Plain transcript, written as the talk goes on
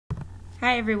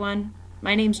Hi everyone,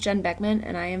 my name's Jen Beckmann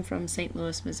and I am from St.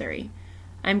 Louis, Missouri.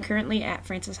 I'm currently at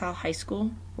Francis Howell High School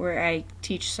where I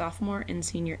teach sophomore and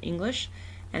senior English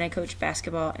and I coach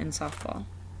basketball and softball.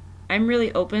 I'm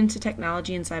really open to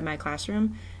technology inside my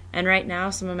classroom, and right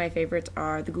now some of my favorites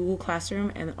are the Google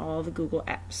Classroom and all the Google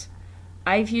apps.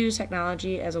 I've used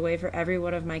technology as a way for every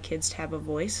one of my kids to have a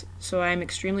voice, so I'm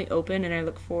extremely open and I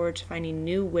look forward to finding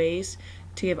new ways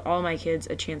to give all my kids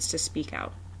a chance to speak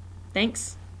out.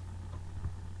 Thanks!